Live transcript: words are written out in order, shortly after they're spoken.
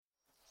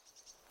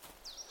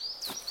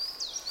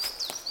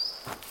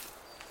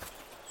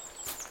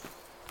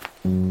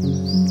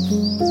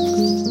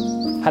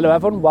Hello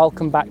everyone,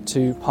 welcome back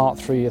to part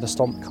 3 of the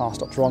Stompcast.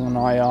 Dr. Rangan and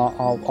I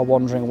are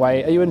wandering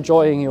away. Are you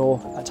enjoying your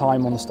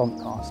time on the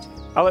Stompcast?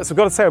 Alex, I've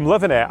got to say I'm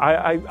loving it.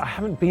 I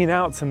haven't been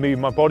out to move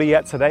my body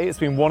yet today. It's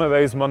been one of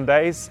those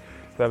Mondays.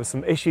 There were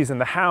some issues in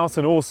the house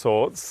and all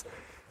sorts.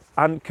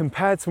 And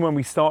compared to when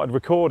we started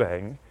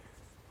recording,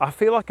 I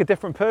feel like a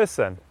different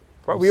person.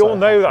 Right? We all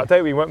know that,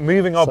 don't we?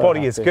 Moving our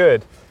body is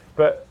good.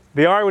 But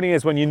the irony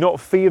is when you're not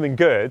feeling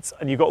good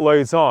and you've got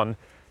loads on,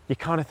 you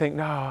kind of think,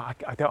 no, I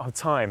don't have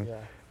time. Yeah.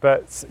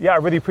 But yeah, I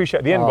really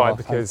appreciate the invite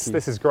because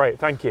this is great.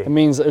 Thank you. It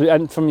means,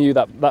 and from you,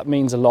 that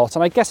means a lot.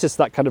 And I guess it's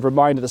that kind of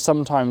reminder that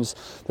sometimes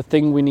the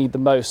thing we need the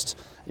most,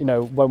 you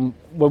know, when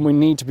we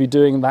need to be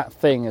doing that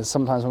thing is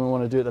sometimes when we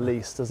want to do it the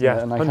least, isn't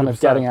it? And 100%. kind of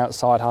getting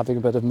outside, having a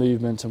bit of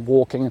movement and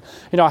walking.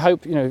 You know, I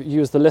hope, you know,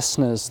 you as the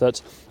listeners,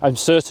 that I'm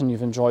certain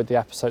you've enjoyed the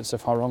episode so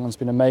far. Rangan's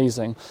been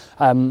amazing.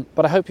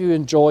 But I hope you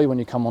enjoy when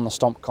you come on the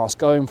Stompcast,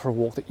 going for a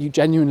walk, that you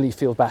genuinely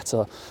feel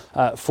better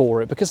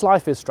for it. Because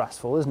life is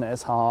stressful, isn't it?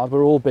 It's hard.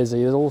 We're all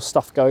busy. There's all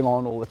stuff going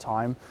on all the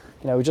time.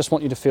 You know, we just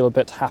want you to feel a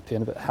bit happier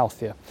and a bit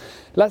healthier.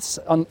 Let's,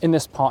 in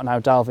this part now,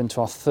 delve into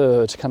our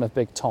third kind of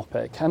big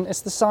topic. And it's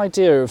this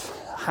idea of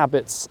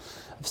habits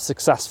of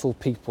successful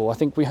people. I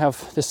think we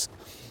have this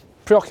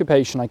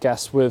preoccupation, I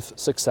guess, with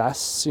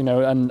success, you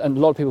know, and a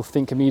lot of people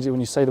think immediately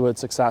when you say the word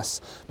success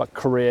about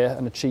career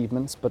and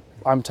achievements, but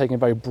I'm taking a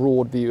very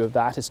broad view of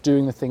that. It's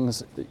doing the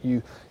things that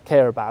you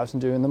care about and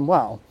doing them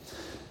well.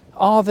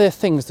 Are there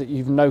things that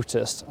you've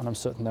noticed, and I'm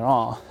certain there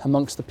are,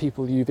 amongst the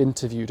people you've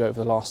interviewed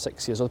over the last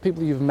 6 years, or the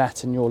people you've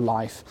met in your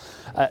life,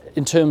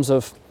 in terms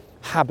of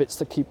habits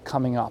that keep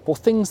coming up, or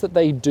things that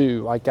they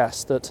do, I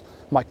guess, that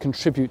might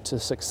contribute to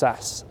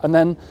success? And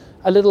then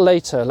a little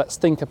later, let's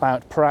think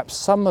about perhaps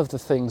some of the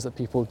things that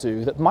people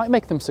do that might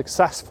make them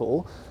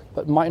successful,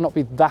 but might not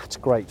be that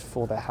great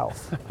for their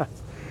health.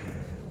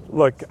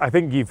 Look, I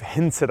think you've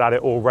hinted at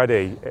it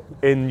already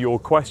in your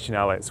question,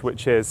 Alex,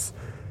 which is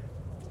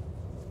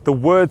the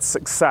word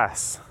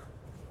success,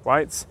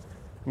 right?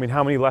 I mean,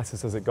 how many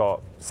letters has it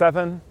got?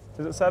 7?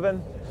 Is it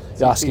 7?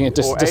 You're asking a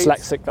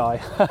dyslexic guy.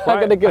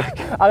 I'm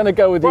going to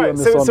go with you on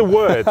this one. So it's a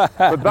word,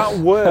 but that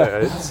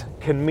word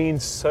can mean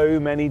so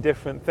many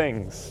different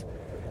things,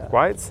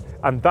 right?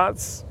 And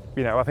that's,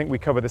 you know, I think we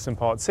covered this in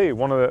part 2.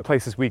 One of the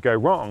places we go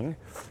wrong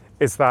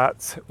is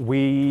that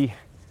we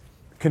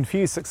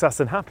confuse success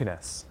and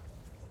happiness.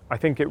 I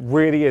think it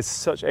really is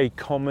such a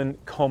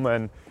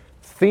common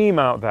theme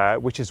out there,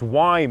 which is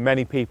why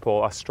many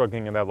people are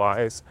struggling in their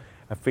lives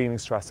and feeling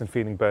stressed and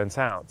feeling burnt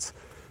out.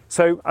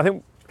 So I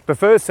think the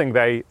first thing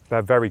they're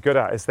very good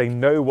at is they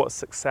know what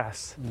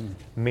success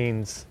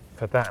means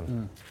for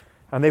them.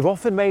 And they've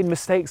often made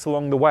mistakes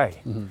along the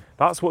way.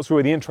 That's what's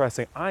really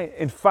interesting.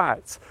 In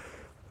fact,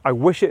 I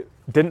wish it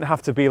didn't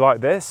have to be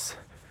like this,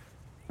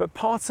 but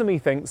part of me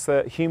thinks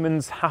that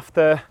humans have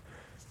to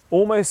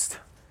almost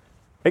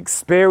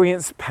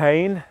experience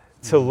pain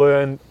to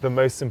learn the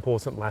most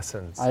important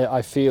lessons.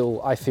 I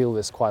feel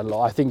this quite a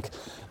lot. I think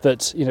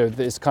that, you know,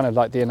 it's kind of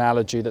like the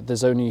analogy that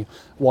there's only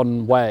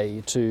one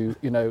way to,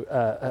 you know,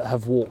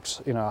 have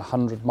walked, you know,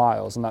 100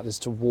 miles, and that is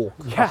to walk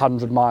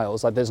 100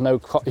 miles. Like there's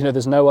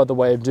no other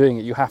way of doing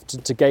it. You have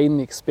to gain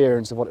the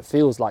experience of what it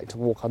feels like to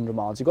walk 100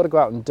 miles. You've got to go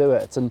out and do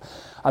it, and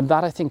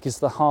that I think is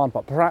the hard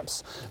part.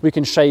 Perhaps we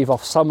can shave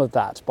off some of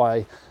that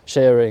by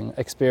sharing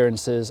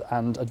experiences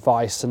and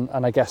advice, and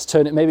I guess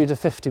turn it maybe to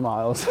 50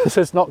 miles, so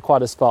it's not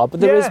quite as far, but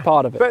there is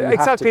part of it. But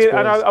exactly,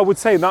 and I would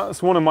say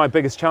that's one of my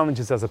biggest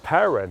challenges as a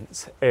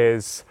parent,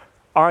 is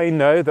I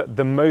know that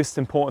the most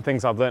important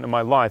things I've learned in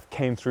my life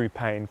came through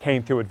pain,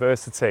 came through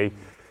adversity.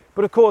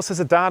 But of course, as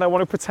a dad, I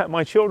want to protect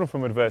my children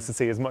from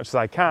adversity as much as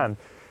I can.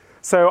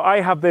 So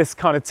I have this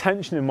kind of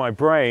tension in my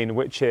brain,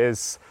 which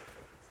is,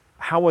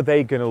 how are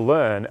they going to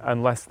learn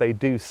unless they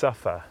do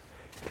suffer?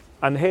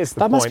 And here's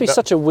the point. That must be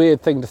such a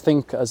weird thing to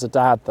think as a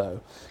dad,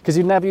 though, because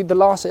you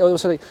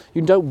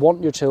don't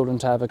want your children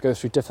to ever go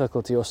through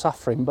difficulty or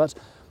suffering, but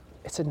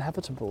it's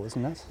inevitable,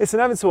 isn't it? It's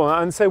inevitable.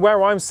 And so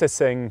where I'm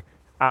sitting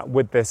at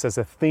with this as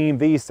a theme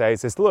these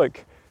days is,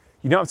 look,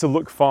 you don't have to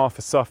look far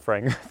for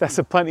suffering. There's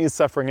plenty of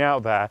suffering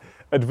out there.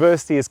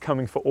 Adversity is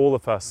coming for all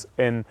of us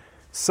in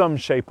some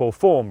shape or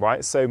form,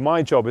 right? So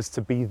my job is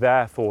to be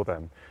there for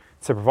them,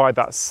 to provide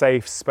that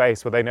safe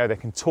space where they know they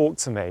can talk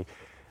to me.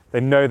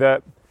 They know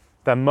that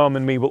their mum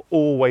and me will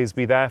always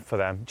be there for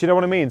them. Do you know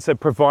what I mean? So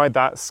provide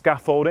that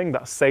scaffolding,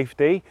 that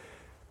safety,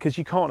 because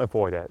you can't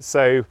avoid it.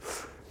 So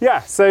yeah,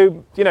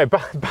 so, you know,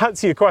 back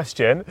to your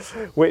question,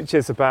 which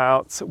is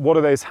about what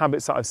are those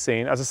habits that I've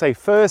seen. As I say,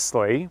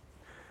 firstly,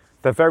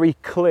 they're very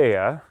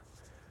clear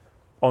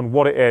on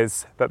what it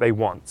is that they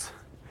want.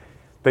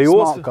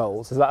 Smart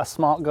goals. Is that a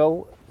smart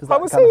goal? I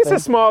would say it's a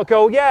smart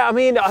goal. Yeah, I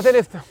mean, I don't know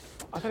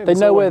if they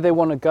know where they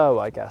want to go,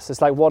 I guess.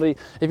 It's like, if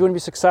you want to be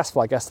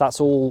successful, I guess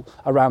that's all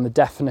around the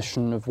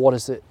definition of what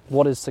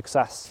is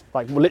success?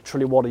 Like,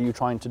 literally, what are you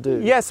trying to do?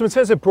 Yeah, so in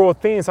terms of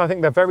broad themes, I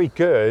think they're very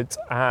good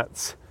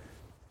at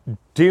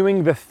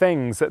doing the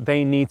things that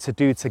they need to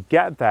do to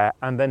get there,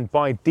 and then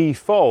by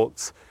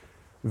default,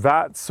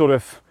 that sort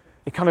of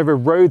it kind of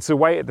erodes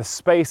away at the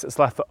space that's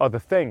left for other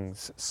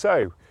things.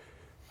 So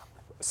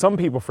some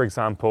people, for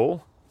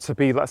example, to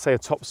be, let's say, a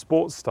top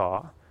sports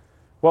star,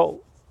 well,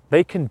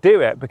 they can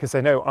do it because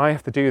they know I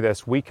have to do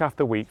this week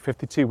after week,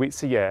 52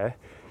 weeks a year,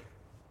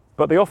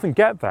 but they often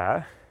get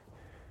there,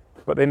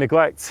 but they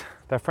neglect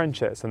their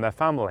friendships and their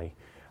family.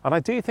 And I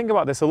do think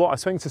about this a lot. I've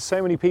spoken to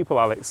so many people,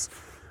 Alex,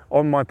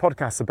 on my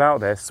podcast about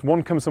this.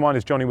 One comes to mind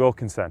is Johnny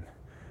Wilkinson,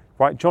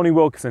 right? Johnny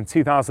Wilkinson,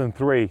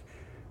 2003,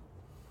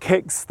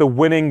 kicks the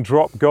winning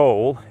drop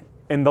goal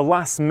in the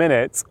last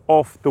minute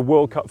of the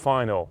World Cup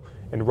final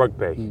in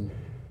rugby.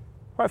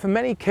 Right, for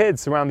many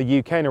kids around the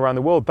UK and around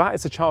the world, that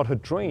is a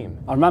childhood dream.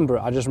 I remember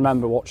it. I just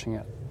remember watching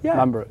it. Yeah,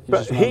 remember it.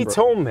 But he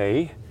told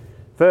me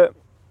that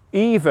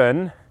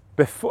even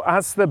before,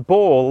 as the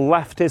ball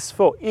left his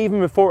foot,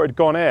 even before it had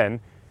gone in,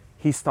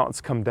 he starts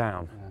to come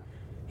down. Yeah.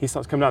 He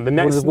starts to come down. One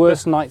of the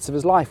worst nights of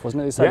his life,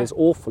 wasn't it? He said it's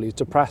awful. He's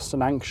depressed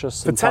and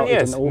anxious. For 10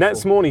 years,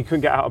 next morning he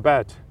couldn't get out of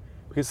bed.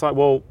 He's like,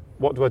 well,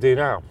 what do I do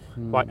now?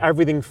 Like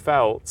everything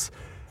felt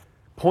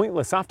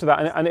pointless after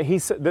that. And he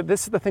said that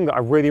this is the thing that I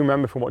really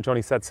remember from what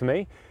Johnny said to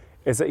me,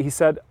 is that he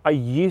said, I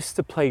used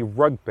to play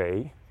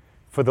rugby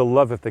for the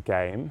love of the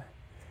game.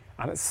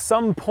 And at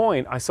some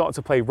point I started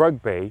to play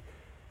rugby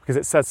because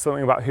it said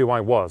something about who I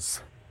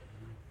was.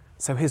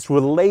 So his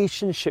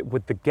relationship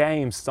with the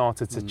game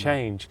started to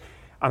change.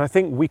 And I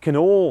think we can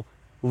all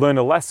learn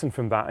a lesson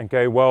from that and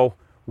go, well,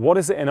 what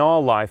is it in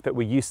our life that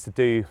we used to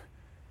do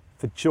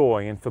for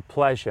joy and for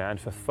pleasure and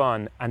for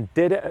fun, and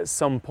did it at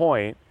some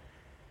point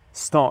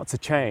start to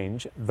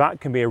change?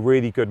 That can be a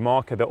really good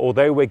marker that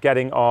although we're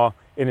getting our,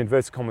 in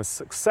inverted commas,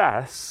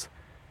 success,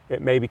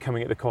 it may be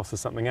coming at the cost of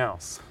something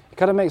else. It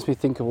kind of makes me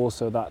think of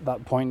also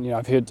that point,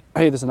 I've heard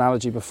this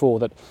analogy before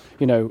that,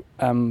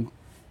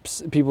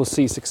 people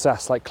see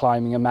success like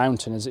climbing a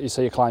mountain. As you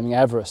say, you're climbing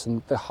Everest,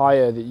 and the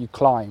higher that you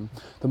climb,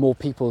 the more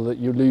people that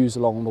you lose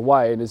along the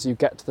way. And as you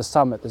get to the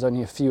summit, there's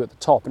only a few at the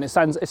top. And it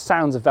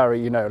sounds a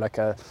very, like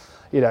a,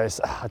 I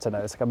don't know,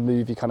 it's like a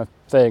movie kind of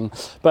thing.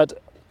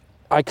 But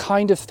I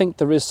kind of think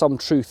there is some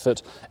truth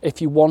that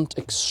if you want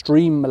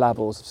extreme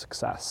levels of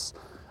success,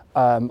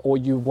 or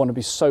you want to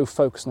be so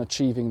focused on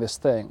achieving this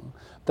thing,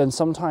 then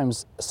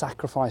sometimes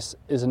sacrifice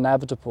is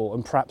inevitable,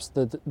 and perhaps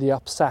the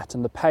upset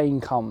and the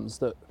pain comes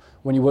that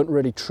when you weren't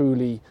really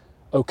truly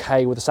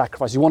okay with the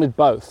sacrifice. You wanted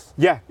both.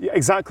 Yeah,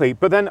 exactly.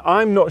 But then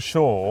I'm not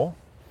sure,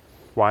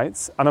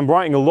 right? And I'm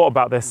writing a lot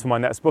about this for my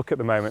next book at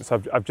the moment.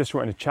 So I've just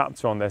written a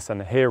chapter on this and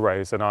the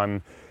heroes, and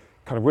I'm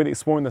kind of really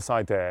exploring this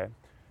idea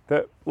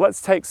that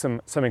let's take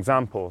some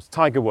examples.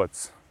 Tiger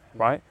Woods,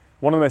 right?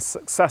 One of the most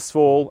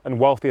successful and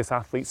wealthiest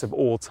athletes of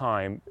all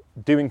time,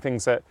 doing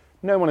things that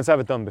no one has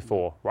ever done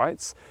before,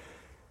 right?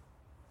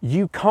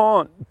 You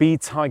can't be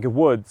Tiger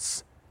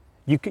Woods.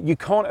 You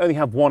can't only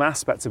have one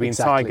aspect to being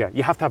Tiger.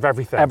 You have to have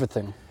everything.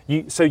 Everything.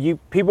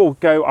 People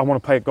go, I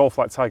want to play golf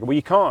like Tiger. Well,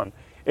 you can't.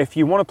 If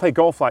you want to play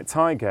golf like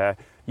Tiger,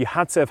 you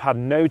had to have had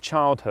no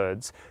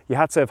childhood. You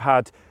had to have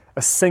had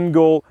a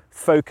single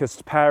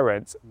focused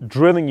parent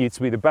drilling you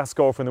to be the best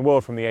golfer in the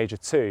world from the age of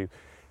 2.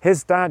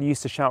 His dad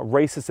used to shout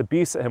racist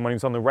abuse at him when he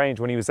was on the range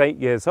when he was 8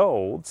 years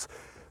old,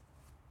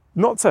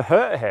 not to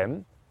hurt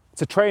him,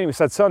 to train him. He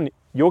said, son,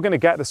 you're going to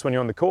get this when you're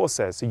on the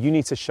courses, so you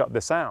need to shut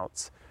this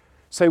out.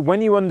 So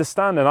when you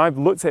understand, and I've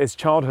looked at his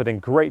childhood in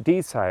great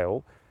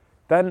detail,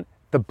 then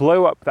the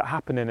blow up that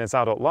happened in his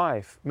adult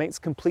life makes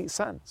complete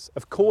sense.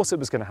 Of course it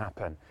was going to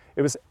happen.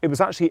 It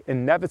was actually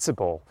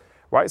inevitable,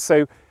 right?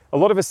 So a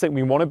lot of us think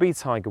we want to be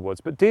Tiger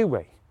Woods, but do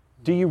we?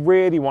 Do you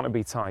really want to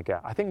be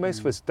Tiger? I think most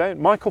of us don't.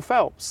 Michael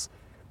Phelps,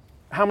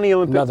 how many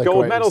Olympic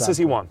gold medals has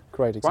he won?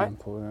 Great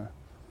example, right?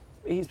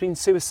 Yeah. He's been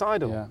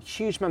suicidal,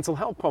 huge mental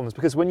health problems,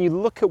 because when you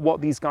look at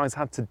what these guys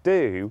had to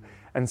do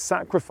and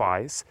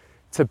sacrifice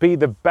to be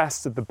the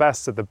best of the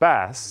best of the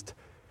best,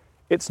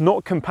 it's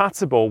not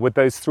compatible with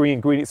those 3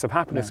 ingredients of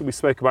happiness that we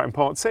spoke about in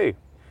part 2.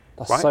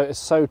 That's it's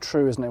so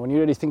true, isn't it? When you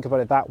really think about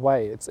it that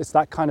way, it's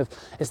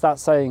that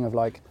saying of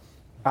like,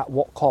 at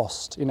what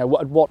cost?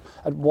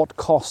 At what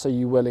cost are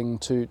you willing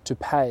to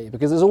pay?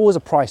 Because there's always a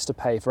price to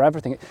pay for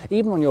everything,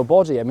 even on your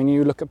body. I mean,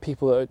 you look at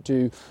people that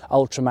do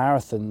ultra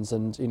marathons,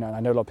 and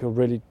I know a lot of people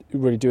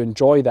really do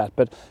enjoy that.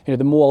 But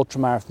the more ultra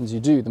marathons you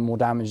do, the more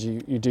damage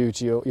you do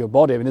to your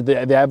body. I mean,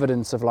 the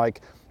evidence of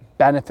like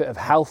benefit of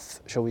health,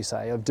 shall we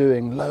say, of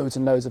doing loads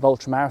and loads of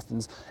ultra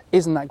marathons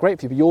isn't that great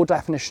for you. But your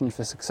definition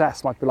for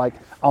success might be like,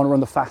 I want to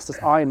run the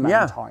fastest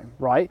Ironman time,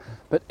 right?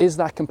 But is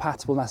that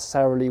compatible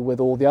necessarily with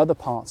all the other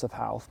parts of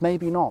health?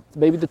 Maybe not.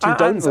 Maybe the two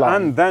don't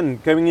align. And then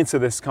going into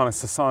this kind of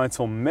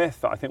societal myth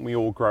that I think we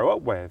all grow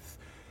up with,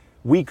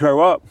 we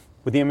grow up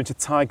with the image of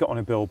Tiger on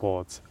a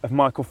billboard, of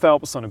Michael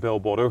Phelps on a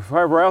billboard, or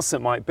whoever else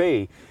it might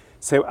be.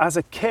 So as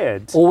a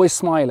kid... Always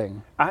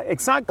smiling.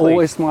 Exactly.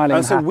 Always smiling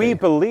and so happy. We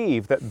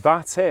believe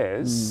that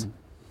is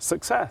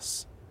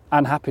success.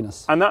 And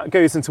happiness. And that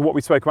goes into what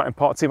we spoke about in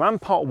part 2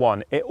 and part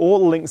 1. It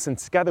all links in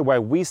together,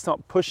 where we start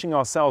pushing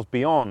ourselves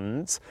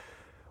beyond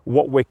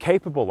what we're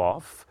capable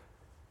of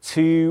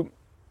to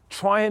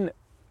try and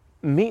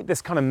meet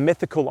this kind of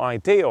mythical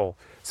ideal.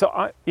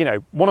 So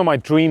one of my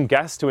dream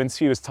guests to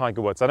interview is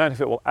Tiger Woods. I don't know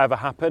if it will ever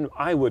happen.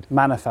 I would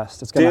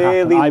manifest. It's going to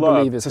happen. I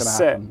believe it's going to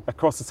happen. Sit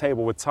across the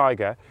table with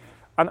Tiger,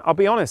 and I'll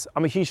be honest,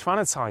 I'm a huge fan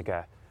of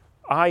Tiger.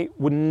 I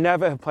would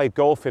never have played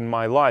golf in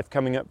my life,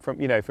 coming up from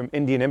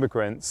Indian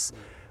immigrants,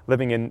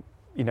 living in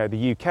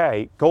the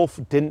UK. Golf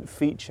didn't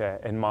feature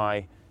in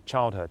my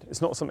childhood.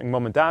 It's not something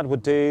mum and dad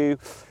would do.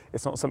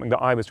 It's not something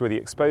that I was really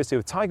exposed to.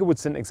 If Tiger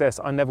Woods didn't exist,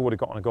 I never would have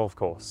got on a golf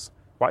course.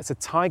 Right, so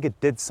Tiger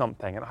did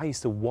something, and I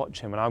used to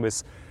watch him, and I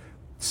was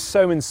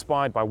so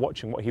inspired by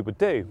watching what he would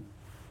do.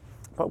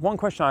 But one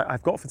question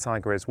I've got for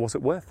Tiger is, was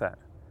it worth it?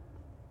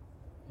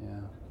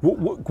 Yeah.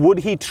 Would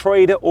he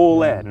trade it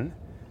all in?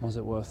 Was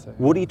it worth it?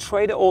 Would he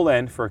trade it all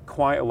in for a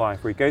quiet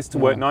life where he goes to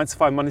work 9 to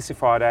 5, Monday to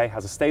Friday,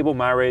 has a stable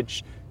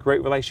marriage,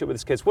 great relationship with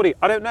his kids? Would he?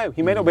 I don't know.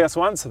 He may not be able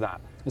to answer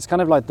that. It's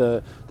kind of like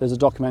there's a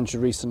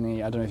documentary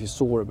recently, I don't know if you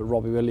saw it, but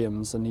Robbie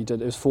Williams, and it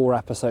was 4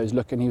 episodes he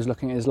was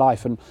looking at his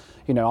life, and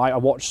I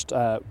watched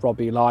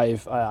Robbie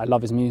live. I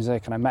love his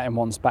music, and I met him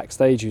once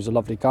backstage. He was a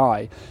lovely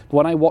guy. But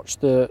when I watched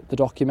the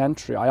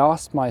documentary, I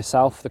asked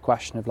myself the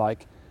question of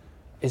like,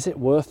 is it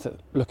worth it?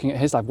 Looking at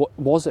his life,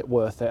 was it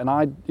worth it?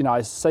 And it's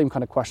the same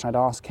kind of question I'd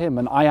ask him,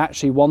 and I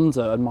actually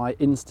wonder, and my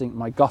instinct,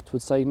 my gut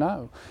would say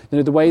no.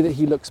 The way that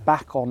he looks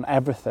back on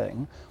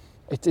everything,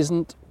 it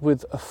isn't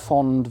with a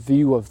fond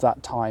view of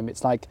that time.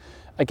 It's like,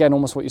 again,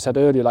 almost what you said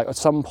earlier, like at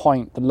some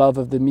point the love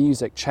of the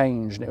music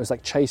changed, and it was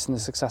like chasing the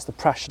success, the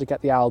pressure to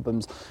get the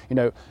albums,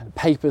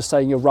 papers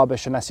saying you're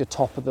rubbish unless you're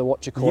top of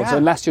so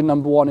unless you're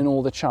number 1 in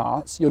all the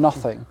charts, you're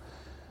nothing.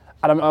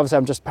 And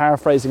I'm just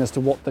paraphrasing as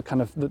to what the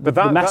kind of the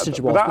message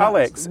was. But that,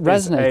 Alex,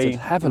 resonated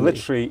heavily.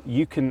 Literally,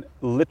 you can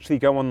literally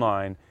go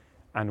online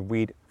and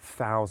read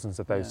thousands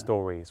of those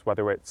stories,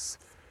 whether it's,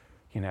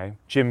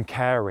 Jim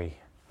Carrey,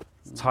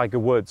 Tiger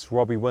Woods,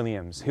 Robbie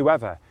Williams,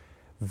 whoever.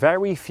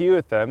 Very few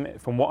of them,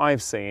 from what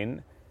I've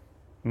seen,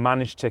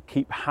 manage to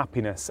keep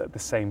happiness at the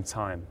same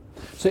time.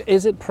 So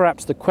is it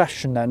perhaps the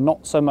question then,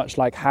 not so much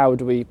like how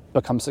do we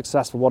become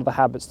successful, what are the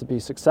habits to be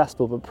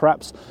successful, but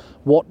perhaps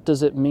what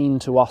does it mean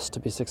to us to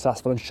be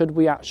successful, and should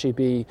we actually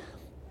be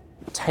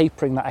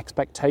tapering that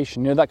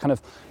expectation? That kind of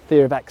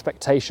theory of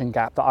expectation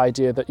gap, the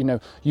idea that,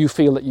 you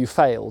feel that you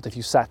failed if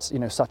you set,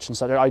 such and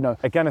such. I know.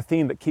 Again, a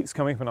theme that keeps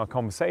coming up in our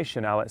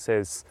conversation, Alex,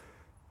 is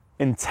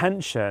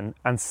intention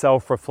and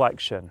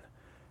self-reflection.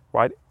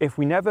 Right? If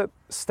we never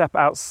step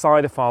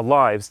outside of our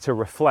lives to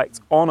reflect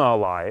on our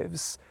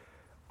lives,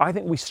 I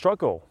think we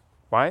struggle,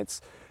 right?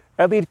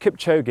 Eliud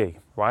Kipchoge,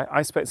 right?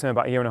 I spoke to him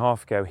about a year and a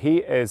half ago. He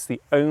is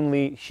the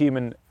only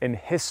human in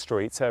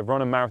history to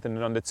run a marathon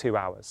in under 2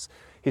 hours.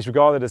 He's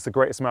regarded as the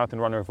greatest marathon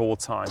runner of all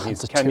time.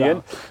 He's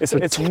Kenyan.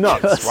 It's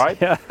nuts, right?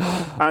 Yeah.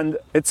 And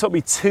it took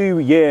me 2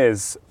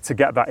 years to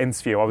get that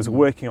interview. I was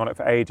working on it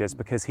for ages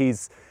because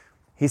he's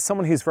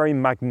someone who's very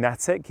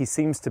magnetic. He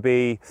seems to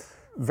be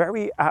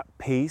very at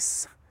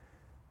peace,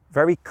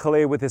 very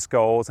clear with his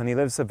goals, and he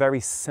lives a very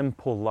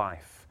simple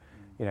life.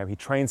 He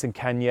trains in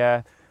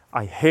Kenya.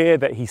 I hear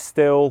that he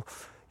still,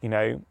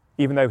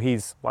 even though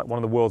he's like one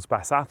of the world's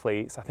best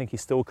athletes, I think he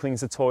still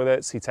cleans the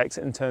toilets. He takes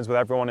it in turns with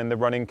everyone in the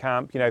running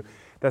camp.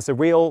 There's a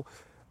real,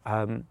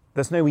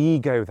 there's no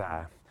ego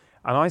there.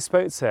 And I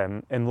spoke to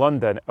him in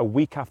London a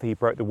week after he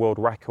broke the world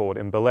record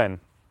in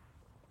Berlin.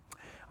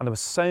 And there were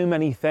so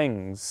many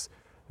things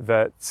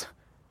that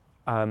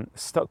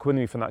stuck with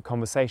me from that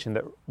conversation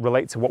that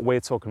relate to what we're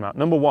talking about.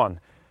 Number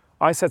 1,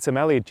 I said to him,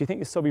 Eliud, do you think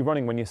you'll still be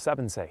running when you're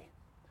 70?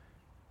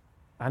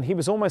 And he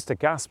was almost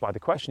aghast by the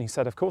question. He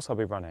said, of course I'll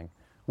be running.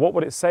 What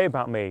would it say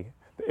about me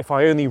if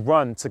I only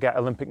run to get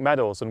Olympic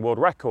medals and world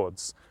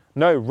records?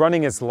 No,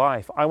 running is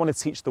life. I want to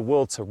teach the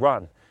world to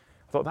run.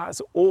 I thought,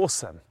 that's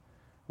awesome,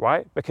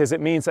 right? Because it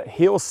means that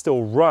he'll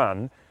still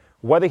run,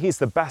 whether he's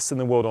the best in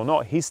the world or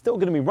not, he's still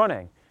going to be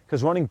running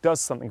because running does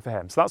something for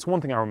him. So that's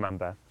one thing I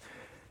remember.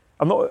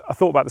 I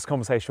thought about this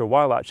conversation for a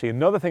while, actually.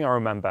 Another thing I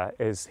remember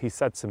is he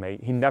said to me,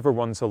 he never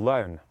runs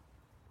alone.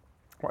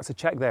 Right, so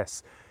check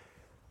this.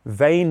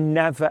 They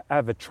never,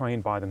 ever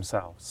train by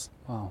themselves.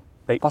 Wow.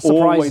 They that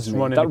always surprises me.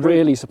 run in That a group.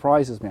 really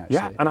surprises me, actually.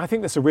 Yeah, and I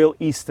think that's a real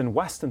East and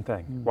Western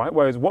thing, right?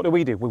 Whereas what do?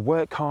 We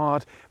work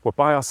hard, we're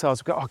by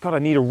ourselves, we go, oh God, I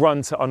need a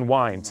run to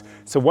unwind.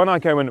 So when I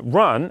go and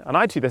run, and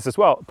I do this as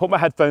well, put my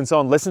headphones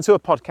on, listen to a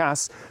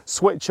podcast,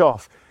 switch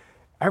off.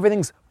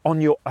 Everything's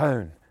on your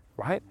own,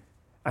 right?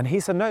 And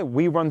he said, no,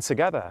 we run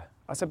together.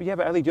 I said, but yeah,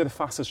 but Ellie, you're the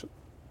fastest.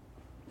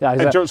 Yeah,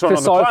 he's like, feel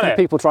sorry for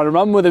people trying to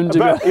run with him.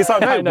 But he's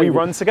like, no, we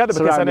run together,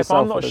 because then if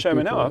I'm not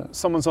showing people, up,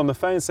 someone's on the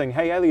phone saying,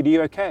 hey, Ellie, are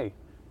you okay?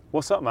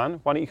 What's up,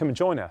 man? Why don't you come and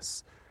join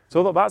us? So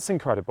I thought that's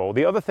incredible.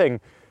 The other thing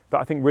that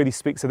I think really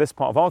speaks to this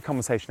part of our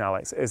conversation,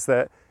 Alex, is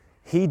that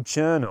he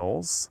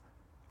journals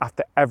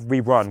after every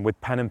run with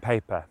pen and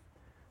paper.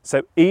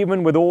 So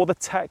even with all the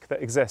tech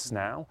that exists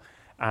now,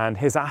 and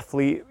his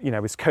athlete,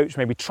 his coach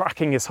maybe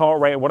tracking his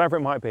heart rate or whatever it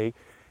might be,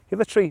 he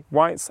literally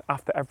writes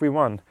after every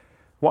run.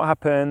 What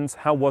happened?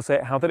 How was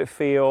it? How did it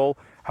feel?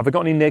 Have I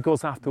got any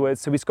niggles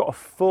afterwards? So he's got a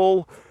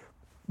full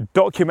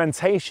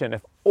documentation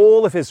of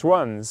all of his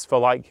runs for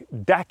like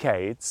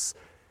decades.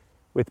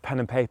 with pen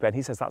and paper, and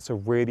he says that's a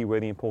really,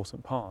 really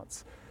important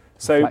part.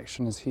 So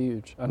reflection is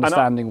huge.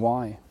 Understanding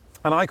why.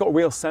 And I got a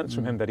real sense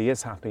from him that he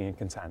is happy and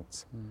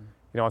content.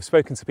 You know, I've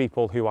spoken to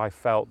people who I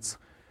felt,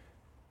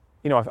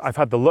 you know, I've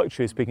had the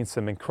luxury of speaking to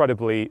some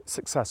incredibly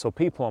successful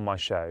people on my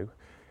show.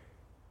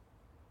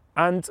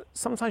 And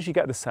sometimes you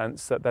get the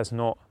sense that there's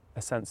not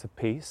a sense of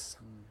peace,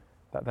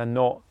 that they're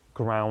not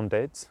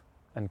grounded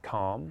and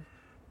calm.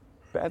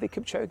 But Eddie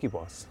Kipchoge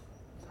was.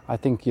 I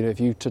think, you know, if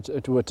you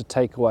were to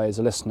take away as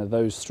a listener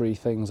those three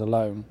things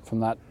alone from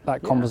that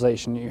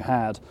conversation you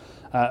had,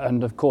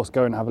 and of course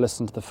go and have a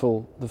listen to the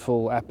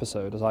full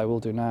episode, as I will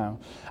do now.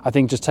 I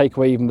think just take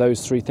away even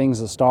those three things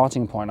as a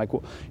starting point. Like,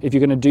 if you're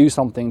going to do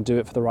something, do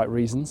it for the right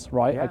reasons,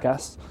 right? I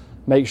guess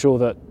make sure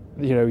that,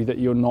 you know, that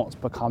you're not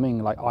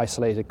becoming like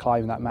isolated,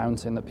 climbing that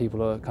mountain, that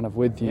people are kind of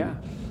with you,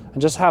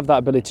 and just have that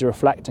ability to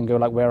reflect and go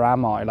like, where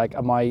am I? Like,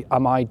 am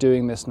I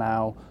doing this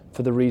now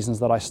for the reasons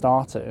that I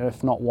started? And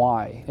if not,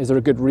 why? Is there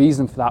a good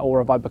reason for that, or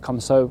have I become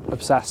so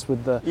obsessed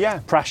with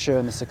the pressure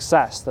and the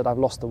success that I've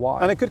lost the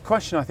why? And a good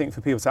question, I think,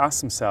 for people to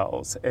ask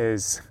themselves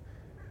is,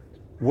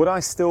 would I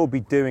still be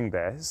doing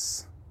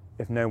this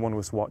if no one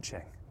was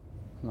watching?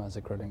 That's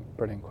a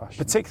brilliant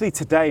question. Particularly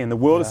today in the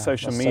world of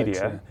social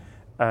media,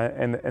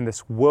 in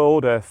this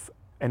world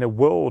in a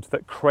world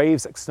that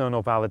craves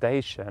external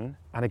validation.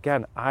 And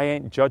again, I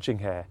ain't judging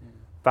here.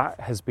 That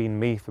has been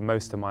me for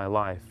most of my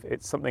life.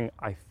 It's something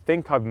I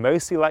think I've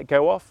mostly let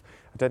go of.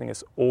 I don't think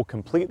it's all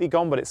completely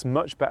gone, but it's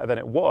much better than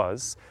it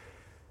was.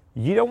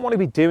 You don't want to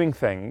be doing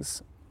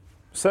things,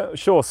 so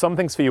sure, some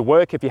things for your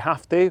work if you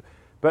have to,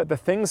 but the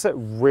things that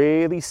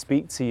really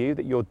speak to you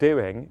that you're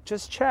doing,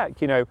 just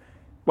check, you know,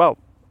 well,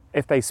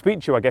 if they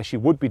speak to you, I guess you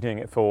would be doing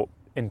it for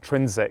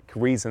intrinsic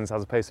reasons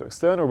as opposed to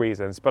external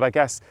reasons. But I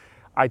guess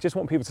I just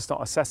want people to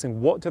start assessing,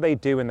 what do they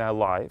do in their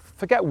life?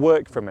 Forget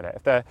work for a minute.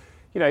 If they're,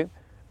 you know,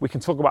 we can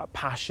talk about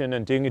passion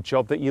and doing a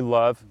job that you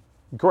love.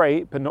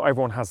 Great, but not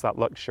everyone has that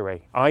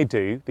luxury. I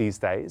do these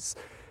days.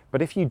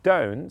 But if you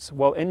don't,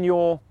 well, in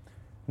your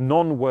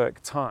non-work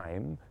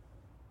time,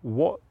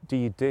 what do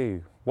you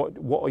do?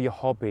 What are your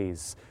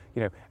hobbies?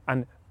 You know,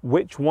 and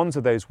which ones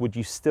of those would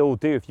you still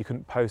do if you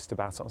couldn't post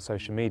about it on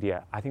social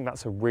media? I think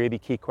that's a really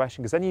key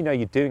question, because then you know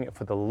you're doing it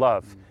for the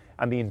love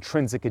and the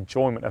intrinsic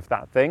enjoyment of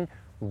that thing,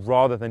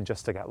 rather than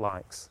just to get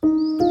likes.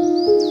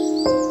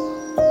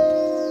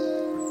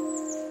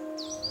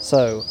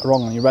 So,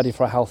 Rangan, you ready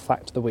for a health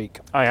fact of the week?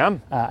 I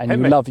am. And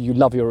you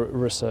love your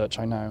research,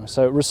 I know.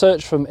 So,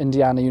 research from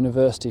Indiana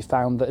University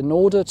found that in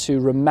order to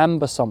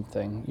remember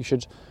something, you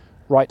should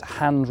write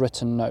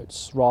handwritten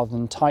notes rather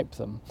than type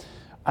them.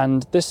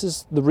 And this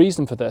is the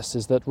reason for this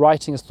is that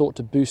writing is thought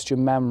to boost your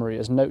memory,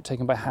 as note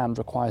taking by hand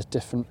requires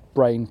different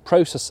brain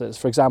processes.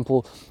 For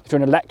example, if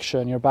you're in a lecture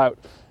and you're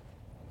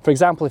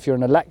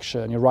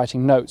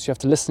writing notes, you have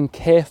to listen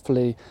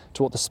carefully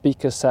to what the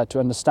speaker said to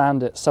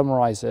understand it,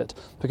 summarize it,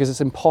 because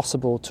it's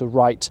impossible to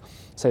write,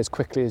 say, as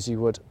quickly as you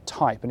would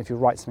type. And if you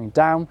write something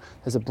down,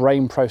 there's a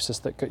brain process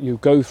that you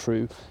go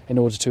through in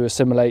order to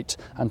assimilate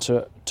and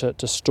to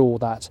store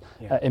that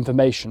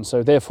information.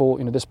 So therefore,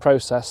 you know, this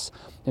process,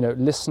 you know,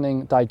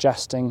 listening,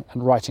 digesting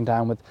and writing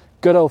down with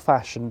good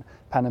old-fashioned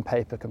pen and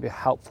paper can be a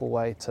helpful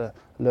way to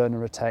learn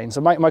and retain.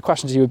 So my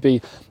question to you would be,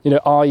 you know,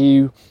 are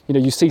you, you know,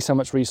 you see so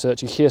much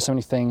research, you hear so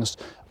many things,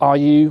 are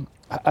you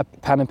a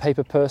pen and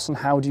paper person?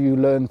 How do you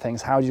learn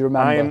things? How do you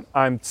remember?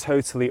 I'm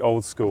totally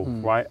old school,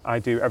 right? I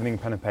do everything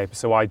pen and paper.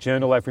 So I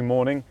journal every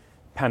morning,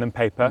 pen and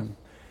paper.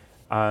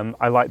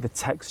 I like the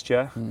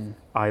texture.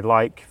 I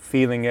like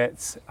feeling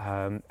it.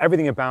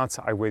 Everything about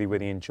it I really,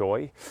 really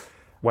enjoy.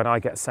 When I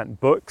get sent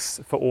books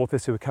for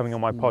authors who are coming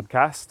on my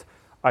podcast,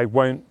 I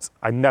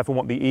never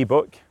want the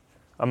ebook.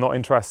 I'm not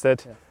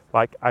interested.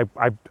 Like, I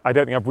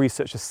don't think I've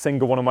researched a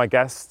single one of my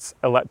guests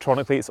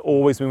electronically. It's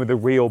always been with a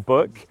real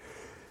book.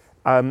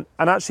 And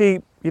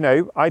actually, you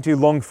know, I do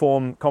long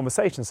form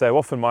conversations. So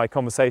often my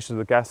conversations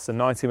with guests are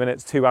 90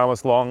 minutes, 2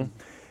 hours long.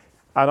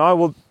 And I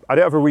don't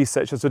have a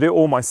researcher, so I do it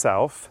all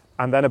myself.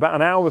 And then about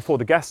an hour before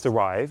the guest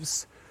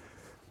arrives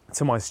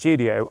to my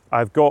studio,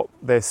 I've got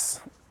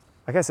this,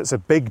 I guess it's a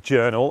big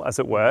journal, as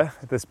it were,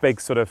 this big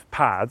sort of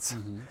pad.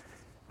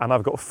 And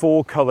I've got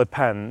 4 coloured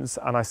pens,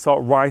 and I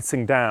start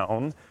writing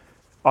down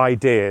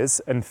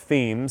ideas and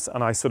themes,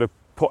 and I sort of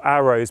put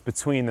arrows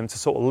between them to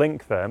sort of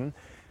link them.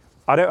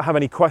 I don't have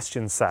any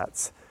questions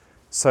set.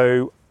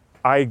 So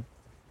I've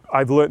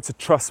learnt to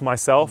trust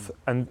myself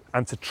and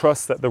to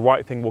trust that the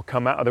right thing will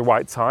come out at the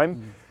right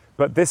time.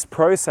 But this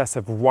process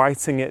of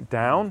writing it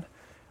down,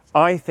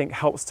 I think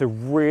helps to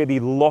really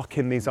lock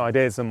in these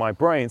ideas in my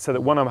brain so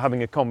that when I'm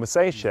having a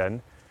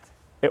conversation,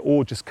 it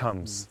all just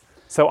comes.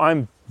 So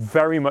I'm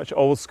very much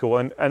old school.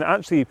 And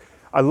actually,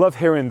 I love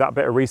hearing that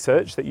bit of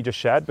research that you just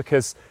shared,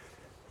 because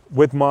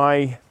with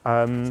my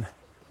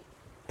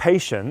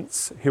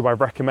patients who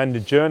I've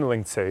recommended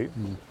journaling to,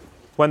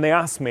 when they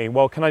ask me,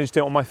 well, can I just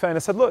do it on my phone? I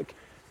said, look,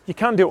 you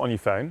can do it on your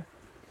phone.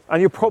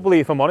 And you'll probably,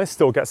 if I'm honest,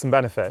 still get some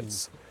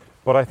benefits.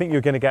 But I think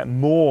you're going to get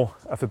more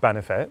of a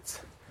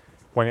benefit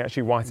when you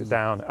actually write it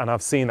down. And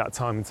I've seen that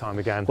time and time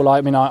again. Well, I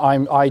mean,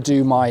 I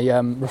do my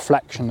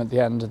reflection at the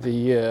end of the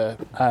year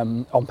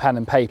on pen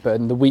and paper,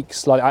 and the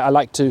weeks, like I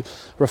like to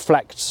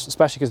reflect,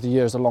 especially because the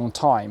year is a long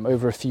time,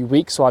 over a few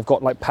weeks. So I've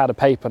got like pad of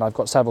paper and I've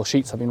got several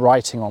sheets I've been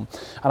writing on,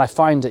 and I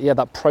find it,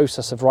 that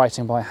process of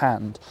writing by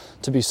hand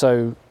to be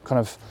so kind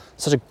of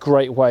such a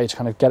great way to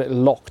kind of get it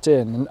locked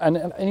in.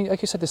 And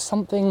like you said, there's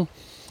something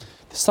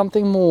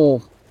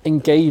more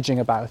engaging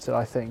about it,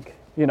 I think.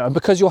 And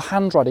because your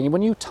handwriting,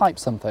 when you type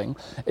something,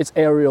 it's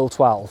Arial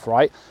 12,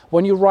 right?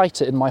 When you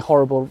write it in my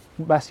horrible,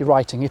 messy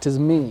writing, it is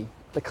me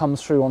that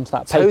comes through onto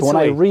that paper. Totally. When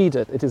I read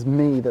it, it is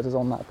me that is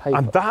on that paper.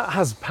 And that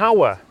has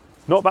power,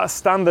 not that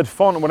standard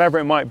font or whatever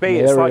it might be.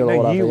 It's like,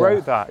 no, you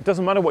wrote that. It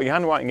doesn't matter what your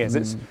handwriting is.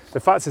 It's the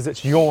fact is,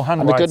 it's your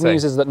handwriting. And the good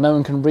news is that no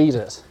one can read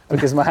it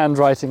because my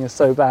handwriting is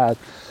so bad.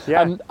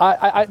 Yeah. And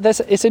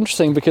it's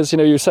interesting because, you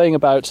were saying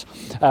about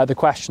the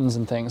questions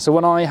and things. So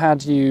when I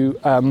had you,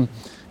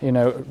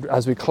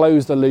 as we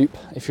close the loop,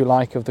 if you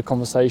like, of the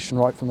conversation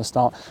right from the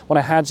start, when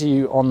I had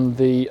you on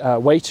the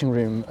waiting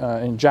room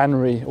in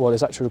January, well,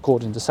 it's actually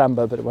recorded in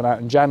December, but it went out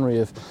in January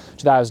of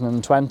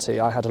 2020,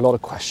 I had a lot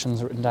of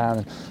questions written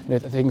down,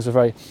 and things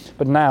were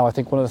but now I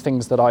think one of the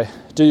things that I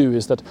do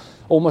is that,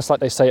 almost like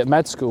they say at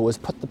med school, is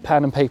put the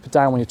pen and paper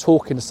down when you're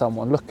talking to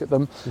someone, look at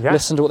them,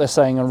 listen to what they're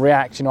saying and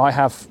react. I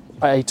have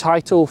a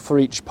title for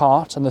each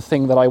part and the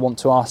thing that I want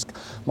to ask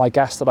my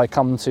guests that I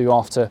come to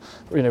after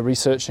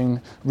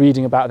researching,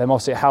 reading about them.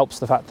 Obviously it helps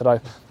the fact that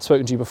I've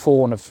spoken to you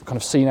before and have kind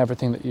of seen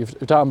everything that you've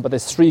done, but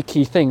there's 3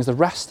 key things. The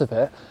rest of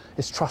it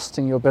is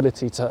trusting your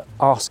ability to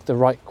ask the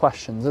right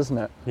questions, isn't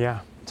it? Yeah.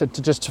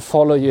 To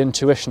follow your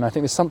intuition. I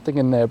think there's something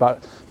in there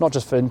about, not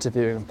just for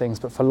interviewing and things,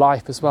 but for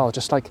life as well.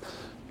 Just like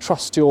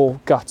trust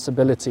your gut's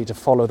ability to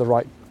follow the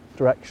right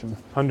direction.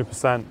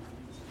 100%.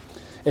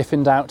 If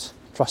in doubt,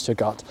 trust your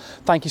gut.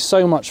 Thank you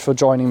so much for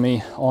joining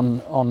me on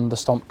the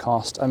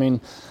Stompcast. I mean,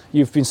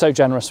 you've been so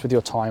generous with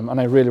your time, and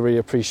I really, really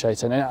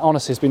appreciate it. And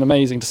honestly, it's been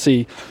amazing to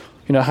see,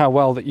 how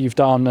well that you've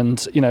done.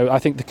 And, I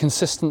think the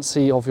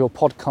consistency of your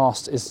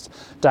podcast is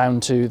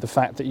down to the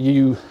fact that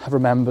you have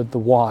remembered the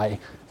why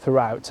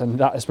throughout, and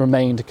that has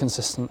remained a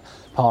consistent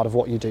part of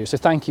what you do. So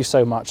thank you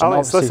so much. And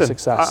Alex, obviously listen,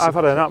 success. I've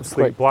had an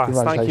absolute blast.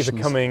 Thank you for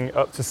Congratulations. coming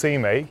up to see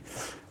me.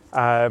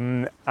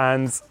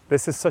 And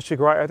this is such a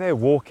great idea,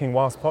 walking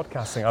whilst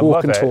podcasting. I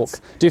love and it. Talk.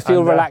 Do you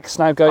feel relaxed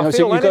now going home?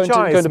 So you're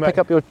going to pick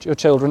up your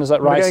children, is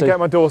that right? I'm going to get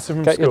my daughter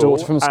from school. Get your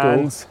daughter from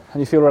school, and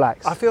you feel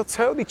relaxed? I feel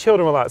totally chilled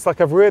and relaxed.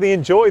 Like I've really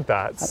enjoyed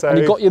that. So and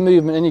you got your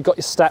movement and you got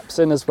your steps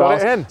in as well.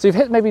 Got it in. So you've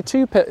hit maybe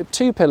two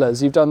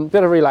pillars. You've done a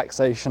bit of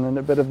relaxation and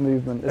a bit of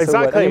movement.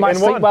 Exactly. And you might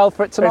sleep well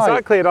for it tonight.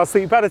 Exactly, and I'll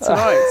sleep better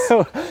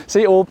tonight.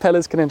 See, all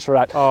pillars can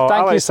interact. Oh,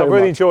 Thank Alex, you so I much.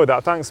 really enjoyed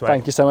that. Thanks, mate.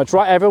 Thank you so much.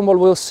 Right, everyone. Well,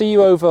 we'll see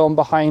you over on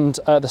behind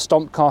the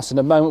Stompcast in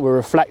a moment. We'll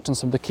reflect on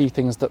some of the key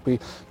things that we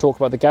talk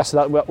about the guests. So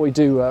that's what we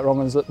do,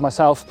 Rangan,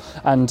 myself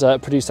and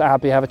producer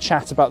Abby, have a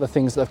chat about the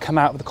things that have come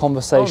out of the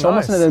conversation. Oh,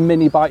 nice. Almost in a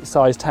mini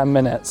bite-sized 10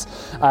 minutes,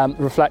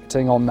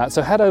 reflecting on that.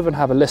 So head over and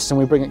have a listen.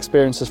 We bring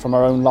experiences from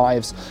our own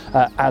lives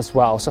as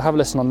well. So have a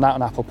listen on that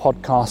on Apple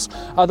Podcasts.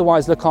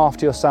 Otherwise, look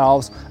after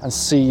yourselves and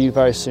see you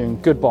very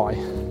soon.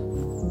 Goodbye.